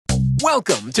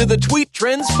Welcome to the Tweet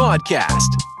Trends Podcast.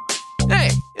 Hey,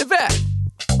 Yvette,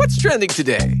 what's trending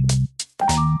today?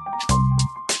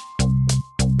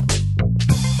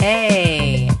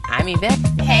 Hey, I'm Yvette.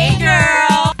 Hey,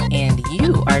 girl. And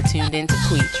you are tuned into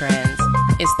Tweet Trends.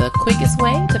 It's the quickest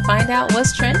way to find out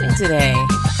what's trending today.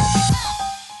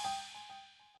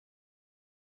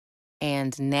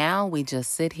 And now we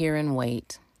just sit here and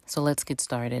wait. So let's get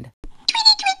started.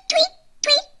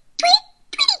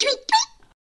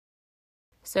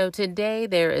 So today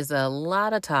there is a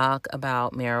lot of talk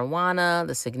about marijuana,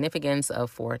 the significance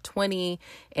of 420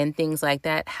 and things like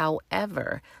that.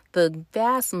 However, the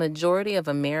vast majority of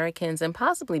Americans and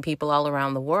possibly people all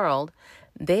around the world,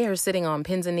 they are sitting on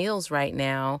pins and needles right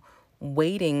now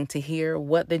waiting to hear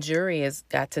what the jury has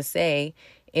got to say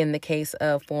in the case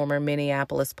of former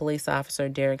Minneapolis police officer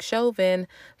Derek Chauvin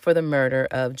for the murder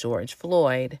of George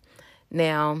Floyd.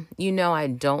 Now, you know I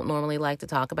don't normally like to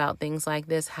talk about things like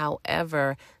this.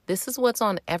 However, this is what's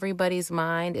on everybody's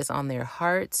mind. It's on their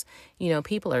hearts. You know,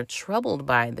 people are troubled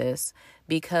by this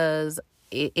because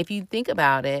if you think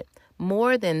about it,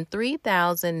 more than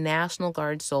 3,000 National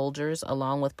Guard soldiers,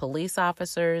 along with police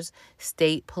officers,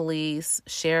 state police,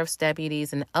 sheriff's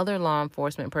deputies, and other law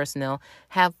enforcement personnel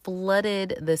have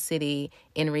flooded the city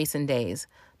in recent days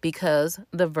because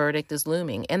the verdict is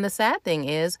looming. And the sad thing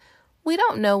is, we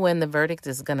don't know when the verdict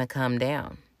is going to come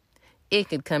down. It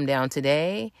could come down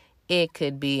today. It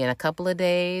could be in a couple of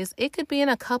days. It could be in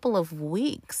a couple of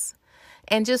weeks.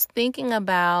 And just thinking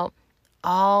about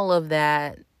all of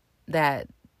that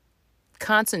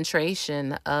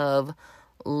concentration of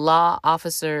law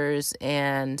officers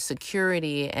and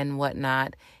security and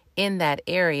whatnot in that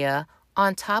area,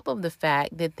 on top of the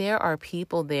fact that there are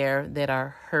people there that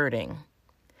are hurting.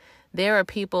 There are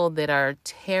people that are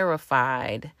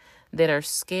terrified, that are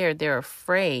scared, they're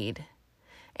afraid.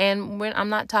 And I'm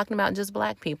not talking about just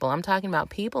Black people. I'm talking about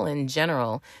people in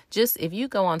general. Just if you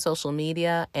go on social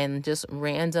media and just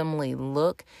randomly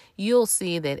look, you'll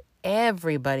see that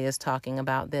everybody is talking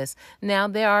about this. Now,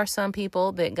 there are some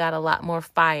people that got a lot more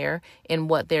fire in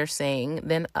what they're saying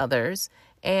than others.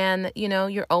 And, you know,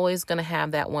 you're always going to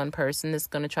have that one person that's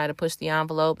going to try to push the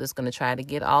envelope, that's going to try to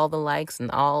get all the likes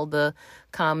and all the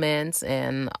comments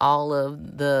and all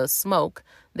of the smoke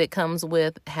that comes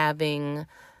with having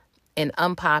an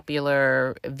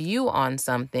unpopular view on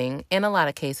something. In a lot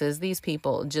of cases, these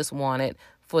people just want it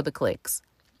for the clicks.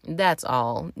 That's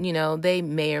all. You know, they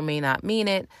may or may not mean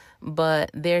it,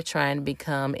 but they're trying to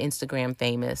become Instagram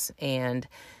famous. And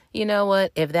you know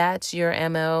what? If that's your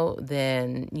MO,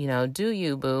 then, you know, do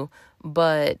you, boo.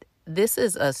 But this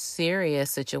is a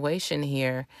serious situation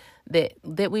here that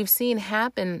we've seen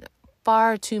happen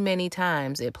far too many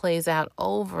times. It plays out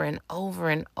over and over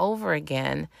and over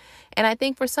again. And I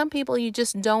think for some people, you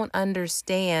just don't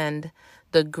understand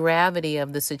the gravity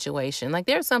of the situation. Like,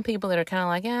 there are some people that are kind of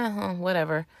like, yeah,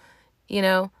 whatever, you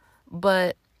know,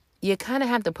 but you kind of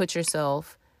have to put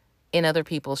yourself in other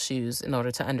people's shoes in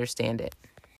order to understand it.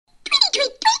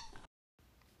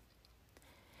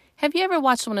 Have you ever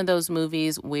watched one of those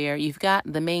movies where you've got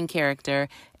the main character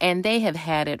and they have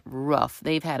had it rough?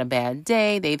 They've had a bad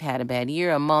day, they've had a bad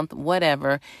year, a month,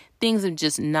 whatever. Things have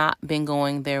just not been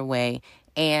going their way.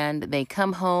 And they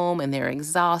come home and they're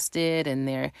exhausted and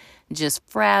they're just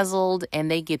frazzled, and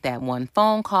they get that one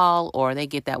phone call, or they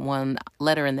get that one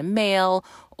letter in the mail,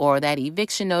 or that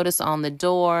eviction notice on the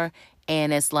door,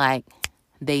 and it's like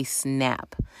they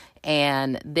snap.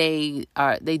 And they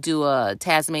do a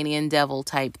Tasmanian devil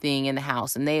type thing in the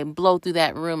house, and they blow through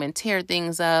that room and tear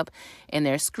things up, and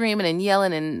they're screaming and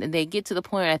yelling, and they get to the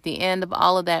point at the end of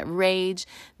all of that rage,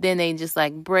 then they just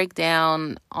like break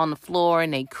down on the floor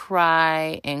and they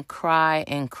cry and cry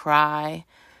and cry.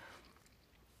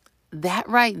 That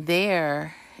right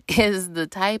there is the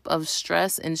type of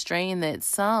stress and strain that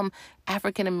some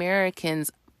African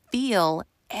Americans feel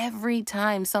every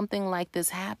time something like this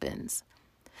happens.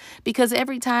 Because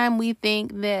every time we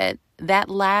think that that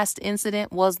last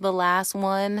incident was the last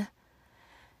one,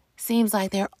 seems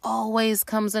like there always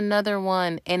comes another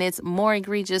one, and it's more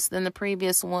egregious than the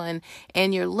previous one.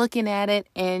 And you're looking at it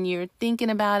and you're thinking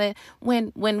about it.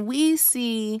 When we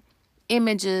see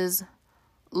images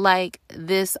like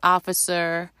this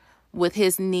officer with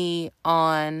his knee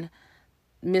on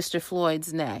Mr.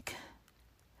 Floyd's neck,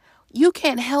 you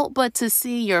can't help but to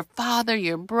see your father,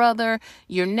 your brother,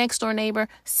 your next door neighbor,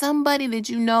 somebody that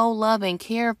you know, love, and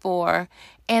care for.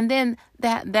 And then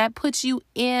that puts you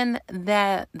in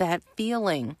that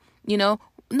feeling. You know,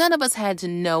 none of us had to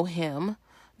know him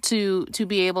to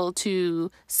be able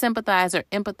to sympathize or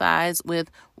empathize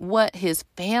with what his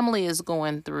family is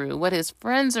going through, what his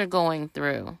friends are going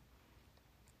through.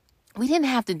 We didn't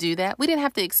have to do that. We didn't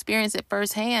have to experience it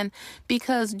firsthand,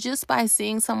 because just by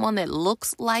seeing someone that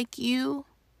looks like you,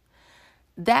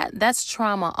 that's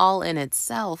trauma all in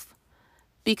itself.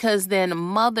 Because then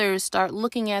mothers start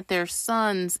looking at their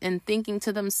sons and thinking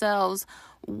to themselves,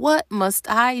 what must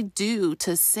I do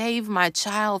to save my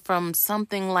child from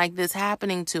something like this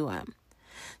happening to him?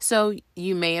 So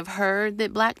you may have heard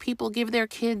that Black people give their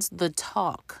kids the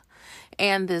talk.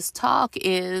 And this talk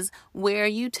is where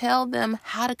you tell them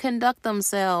how to conduct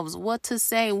themselves, what to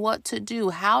say, what to do,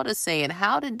 how to say it,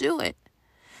 how to do it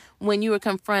when you are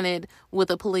confronted with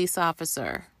a police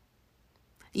officer.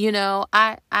 You know,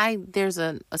 there's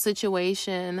a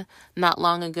situation not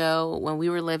long ago when we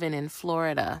were living in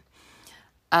Florida.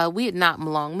 We had not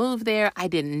long moved there. I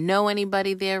didn't know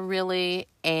anybody there really.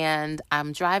 And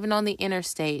I'm driving on the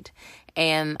interstate,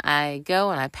 and I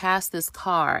go and I pass this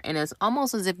car, and it's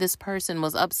almost as if this person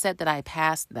was upset that I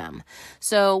passed them.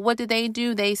 So what did they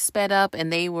do? They sped up,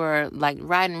 and they were like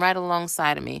riding right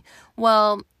alongside of me.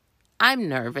 Well, I'm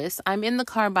nervous. I'm in the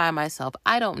car by myself.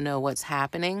 I don't know what's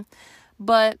happening,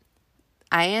 but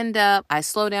I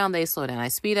slow down, they slow down. I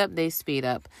speed up, they speed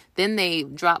up. Then they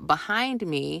drop behind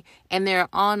me and they're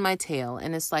on my tail.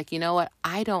 And it's like, you know what?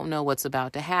 I don't know what's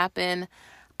about to happen.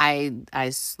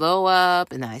 I slow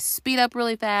up and then I speed up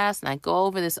really fast and I go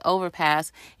over this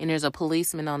overpass and there's a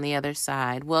policeman on the other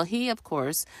side. Well, he, of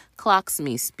course, clocks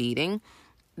me speeding.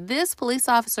 This police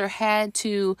officer had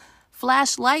to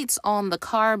flash lights on the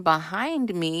car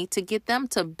behind me to get them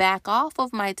to back off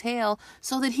of my tail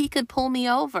so that he could pull me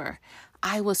over.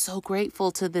 I was so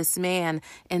grateful to this man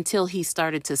until he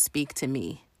started to speak to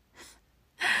me.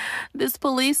 This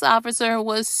police officer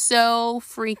was so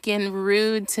freaking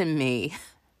rude to me.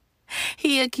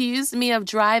 He accused me of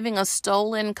driving a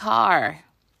stolen car.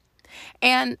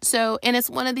 And it's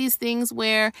one of these things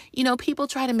where, you know, people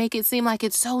try to make it seem like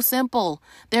it's so simple.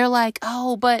 They're like,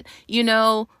 oh, but, you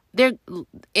know,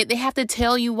 they have to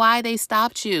tell you why they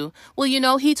stopped you. Well, you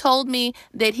know, he told me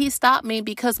that he stopped me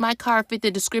because my car fit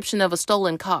the description of a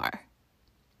stolen car.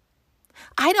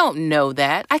 I don't know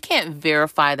that. I can't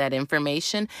verify that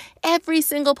information. Every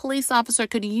single police officer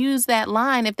could use that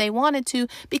line if they wanted to,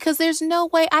 because there's no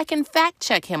way I can fact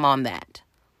check him on that.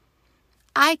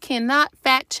 I cannot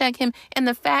fact check him. And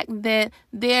the fact that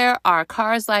there are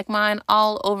cars like mine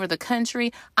all over the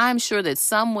country, I'm sure that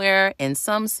somewhere in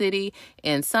some city,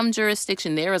 in some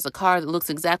jurisdiction, there is a car that looks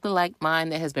exactly like mine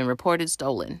that has been reported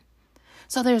stolen.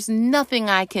 So there's nothing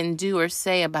I can do or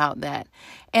say about that.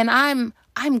 And I'm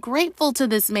grateful to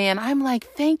this man. I'm like,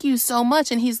 thank you so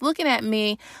much. And he's looking at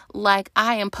me like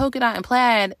I am polka dot and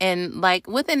plaid and like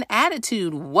with an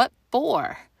attitude, what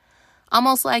for?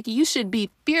 Almost like you should be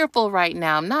fearful right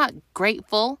now. I'm not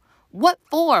grateful. What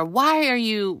for? Why are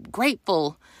you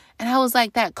grateful? And I was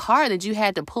like, that car that you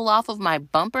had to pull off of my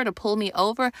bumper to pull me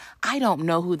over, I don't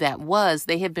know who that was.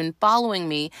 They had been following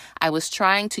me. I was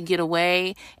trying to get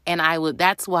away, and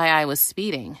that's why I was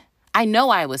speeding. I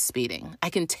know I was speeding. I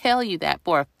can tell you that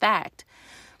for a fact.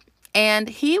 And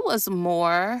he was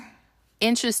more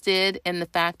interested in the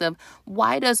fact of,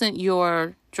 why doesn't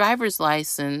your driver's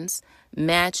license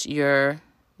match your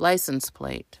license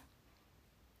plate?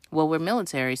 Well, we're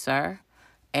military, sir.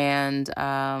 And,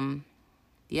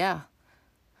 yeah.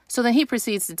 So then he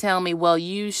proceeds to tell me, well,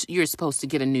 you're supposed to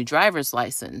get a new driver's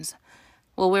license.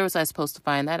 Well, where was I supposed to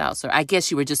find that out, sir? I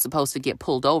guess you were just supposed to get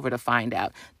pulled over to find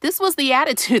out. This was the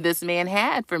attitude this man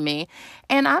had for me.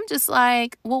 And I'm just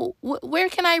like, well, where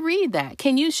can I read that?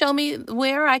 Can you show me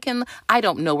where I can? I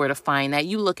don't know where to find that.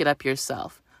 You look it up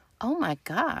yourself. Oh, my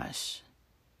gosh.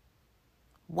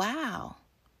 Wow.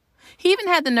 He even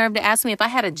had the nerve to ask me if I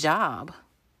had a job.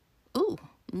 Ooh,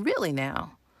 really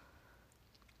now?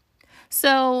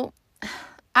 So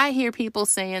I hear people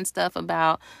saying stuff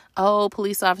about, oh,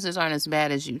 police officers aren't as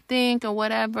bad as you think or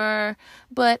whatever.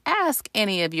 But ask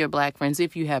any of your Black friends,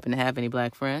 if you happen to have any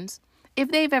Black friends,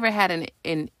 if they've ever had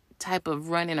an type of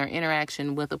run-in or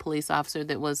interaction with a police officer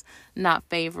that was not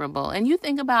favorable. And you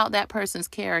think about that person's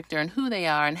character and who they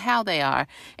are and how they are,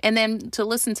 and then to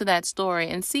listen to that story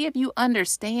and see if you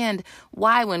understand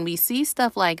why when we see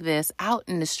stuff like this out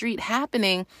in the street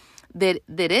happening, that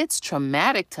it's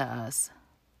traumatic to us.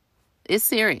 It's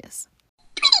serious.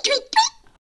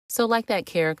 So like that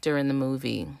character in the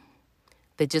movie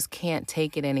that just can't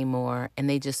take it anymore and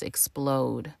they just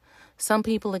explode. Some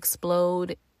people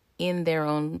explode in their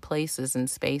own places and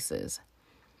spaces.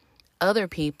 Other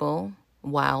people,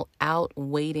 while out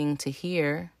waiting to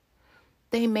hear,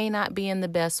 they may not be in the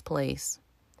best place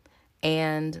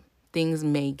and things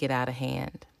may get out of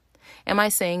hand. Am I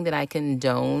saying that I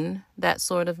condone that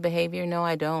sort of behavior? No,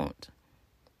 I don't.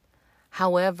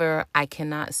 However, I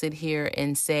cannot sit here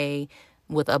and say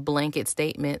with a blanket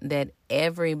statement that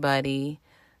everybody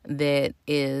that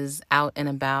is out and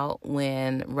about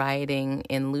when rioting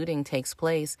and looting takes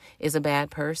place is a bad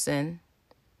person.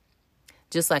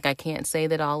 Just like I can't say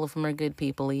that all of them are good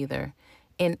people either.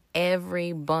 In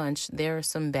every bunch, there are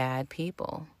some bad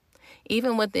people.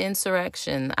 Even with the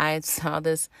insurrection, I saw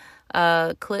this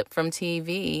clip from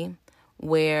TV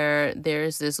where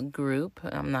there's this group,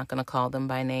 I'm not going to call them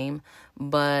by name,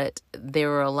 but there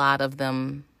were a lot of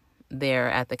them there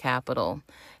at the Capitol.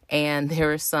 And there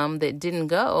were some that didn't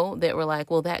go that were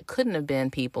like, well, that couldn't have been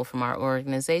people from our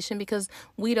organization because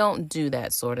we don't do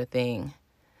that sort of thing.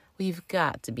 Well, you've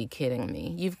got to be kidding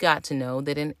me. You've got to know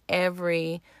that in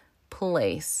every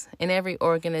place, in every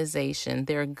organization,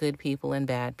 there are good people and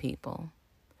bad people.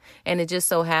 And it just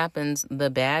so happens the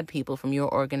bad people from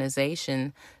your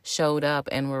organization showed up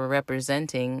and were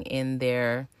representing in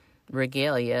their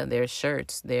regalia, their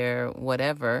shirts, their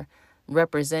whatever,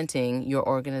 representing your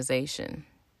organization.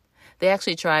 They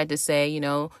actually tried to say, you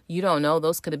don't know,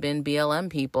 those could have been BLM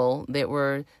people that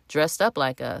were dressed up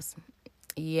like us.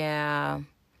 Yeah,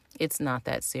 it's not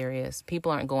that serious.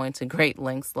 People aren't going to great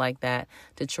lengths like that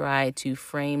to try to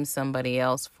frame somebody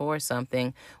else for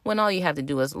something when all you have to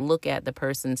do is look at the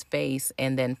person's face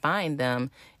and then find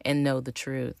them and know the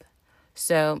truth.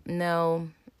 So, no,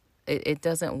 it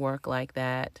doesn't work like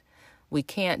that. We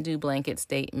can't do blanket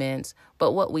statements,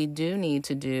 but what we do need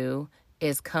to do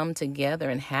is come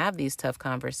together and have these tough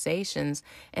conversations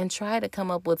and try to come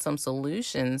up with some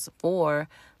solutions for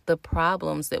the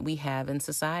problems that we have in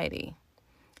society.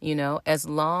 As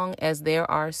long as there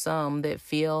are some that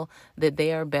feel that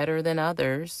they are better than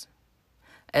others,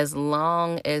 as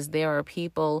long as there are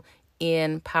people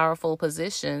in powerful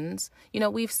positions,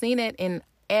 we've seen it in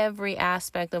every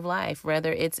aspect of life,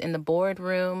 whether it's in the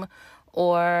boardroom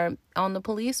or on the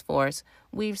police force.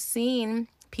 We've seen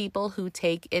people who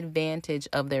take advantage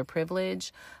of their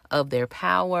privilege, of their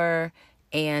power,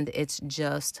 and it's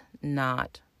just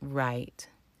not right.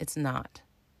 It's not.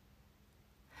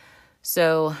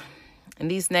 So in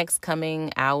these next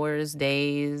coming hours,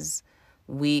 days,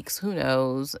 weeks, who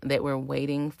knows, that we're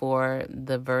waiting for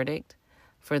the verdict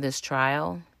for this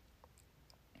trial,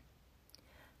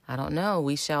 I don't know.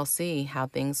 We shall see how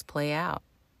things play out.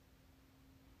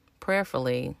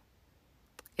 Prayerfully,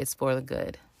 it's for the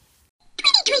good.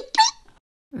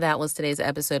 That was today's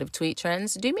episode of Tweet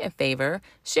Trends. Do me a favor,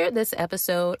 share this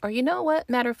episode, or you know what?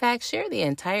 Matter of fact, share the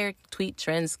entire Tweet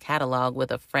Trends catalog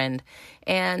with a friend.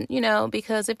 And,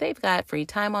 because if they've got free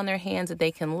time on their hands that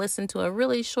they can listen to a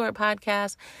really short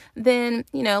podcast, then,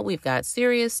 we've got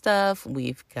serious stuff,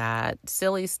 we've got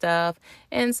silly stuff,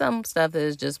 and some stuff that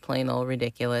is just plain old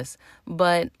ridiculous.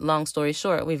 But long story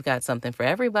short, we've got something for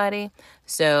everybody.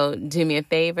 So do me a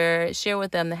favor, share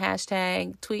with them the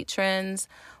hashtag Tweet Trends.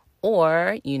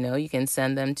 Or, you can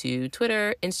send them to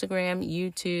Twitter, Instagram,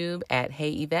 YouTube at Hey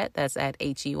Yvette. That's at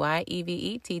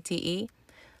HeyEvettete.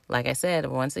 Like I said,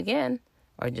 once again,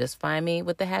 or just find me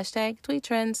with the hashtag Tweet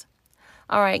Trends.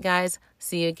 All right, guys,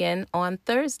 see you again on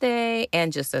Thursday.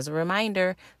 And just as a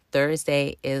reminder,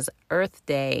 Thursday is Earth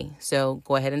Day. So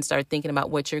go ahead and start thinking about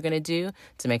what you're going to do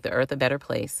to make the earth a better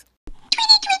place.